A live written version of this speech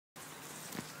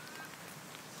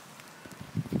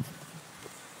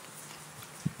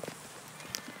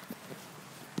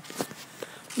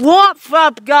What's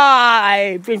up,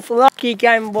 guys? It's Lachiey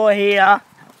Game Boy here,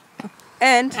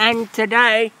 and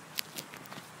today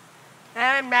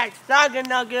I'm at Sugar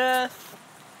Nuggets.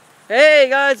 Hey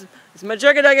guys, it's my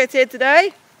Sugar Nuggets here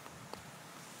today.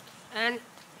 And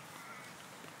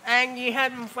you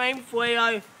haven't framed for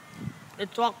you. The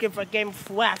talking for getting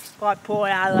flashed by poor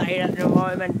Adelaide at the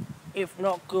moment, if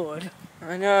not good.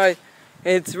 I know,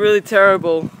 it's really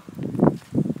terrible.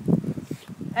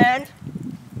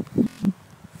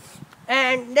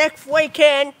 And next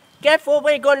weekend, guess what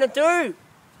we're gonna do?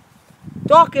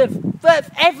 Dockers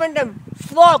first Essendon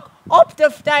slog up the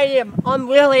stadium. I'm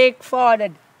really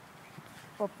excited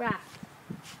for that.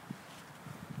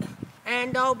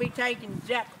 And I'll be taking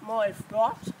Jack my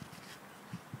spot.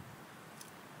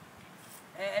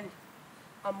 And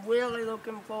I'm really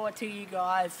looking forward to you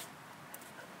guys.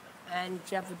 And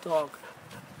Jeff the dog.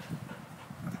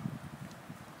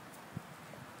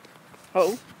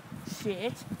 Oh.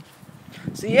 Shit.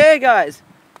 So yeah guys,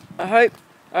 I hope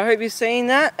you're seeing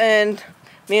that, and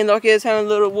me and Lockie is having a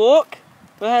little walk.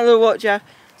 We're having a little walk, Jeff.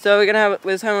 So we're having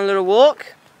a little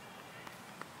walk.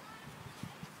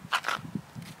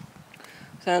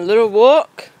 So a little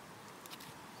walk.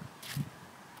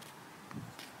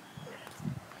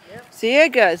 Yep. So yeah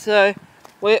guys, so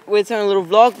we're having a little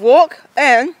vlog walk,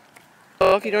 and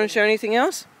Lockie, you don't want to show anything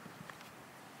else?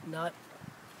 No.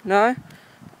 No?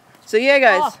 So yeah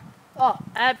guys.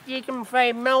 As you can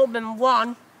see, Melbourne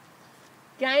won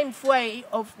Game 3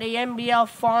 of the NBL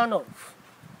Finals.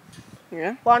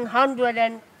 Yeah.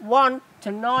 101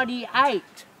 to 98.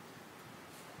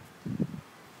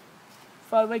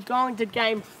 So we're going to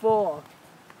Game 4.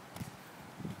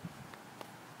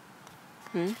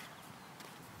 And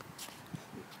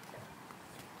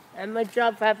we're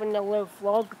just having a little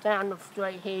vlog down the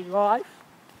street here live.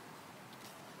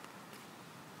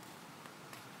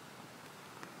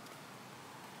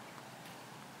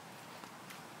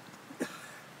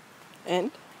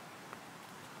 And?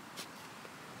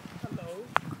 Hello.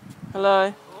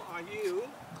 Hello. How are you?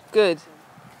 Good.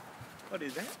 What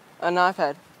is that? An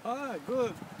iPad. Ah,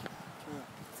 good.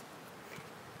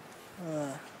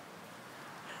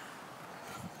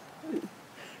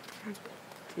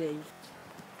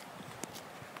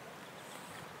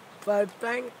 So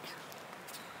thanks.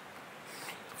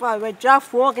 So we're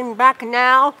just walking back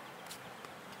now.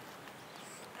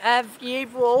 As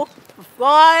usual,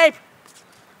 subscribe,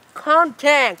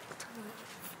 contact,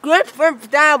 descriptions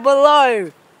down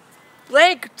below.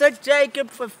 Link to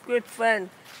Jacob's subscription.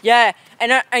 Yeah,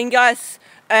 and guys,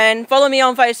 and follow me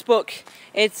on Facebook.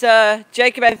 It's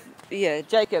Jacob. Yeah,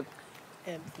 Jacob.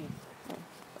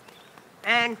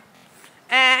 And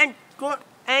I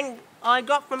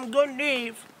got some good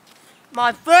news.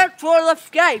 My virtual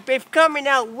escape is coming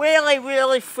out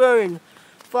really soon.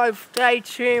 So stay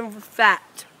tuned for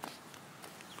that.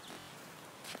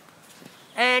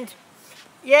 And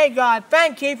yeah guys,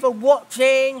 thank you for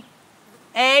watching,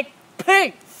 and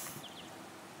peace.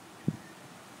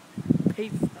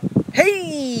 Peace.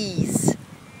 Peace.